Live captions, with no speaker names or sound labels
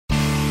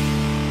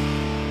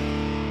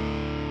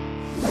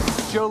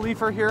Joe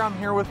Leifer here. I'm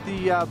here with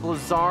the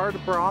Blizzard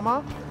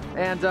Brahma.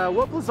 And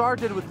what Blizzard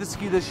did with this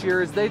ski this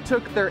year is they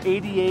took their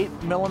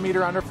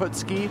 88mm underfoot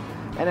ski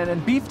and then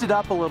beefed it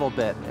up a little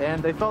bit.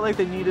 And they felt like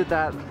they needed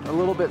that a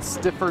little bit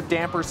stiffer,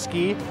 damper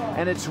ski,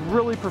 and it's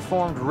really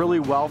performed really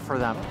well for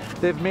them.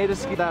 They've made a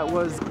ski that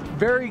was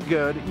very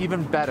good,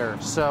 even better.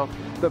 So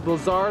the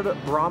Blizzard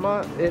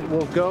Brahma, it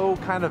will go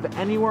kind of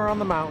anywhere on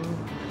the mountain.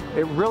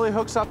 It really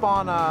hooks up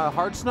on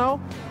hard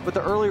snow, but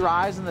the early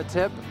rise and the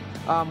tip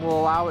will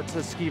allow it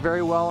to ski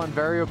very well in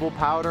variable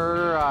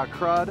powder,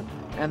 crud,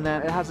 and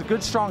then it has a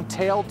good strong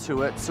tail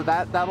to it, so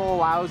that'll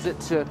allows it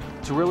to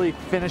really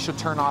finish a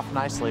turn off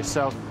nicely.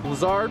 So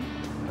Blizzard,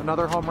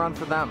 another home run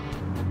for them.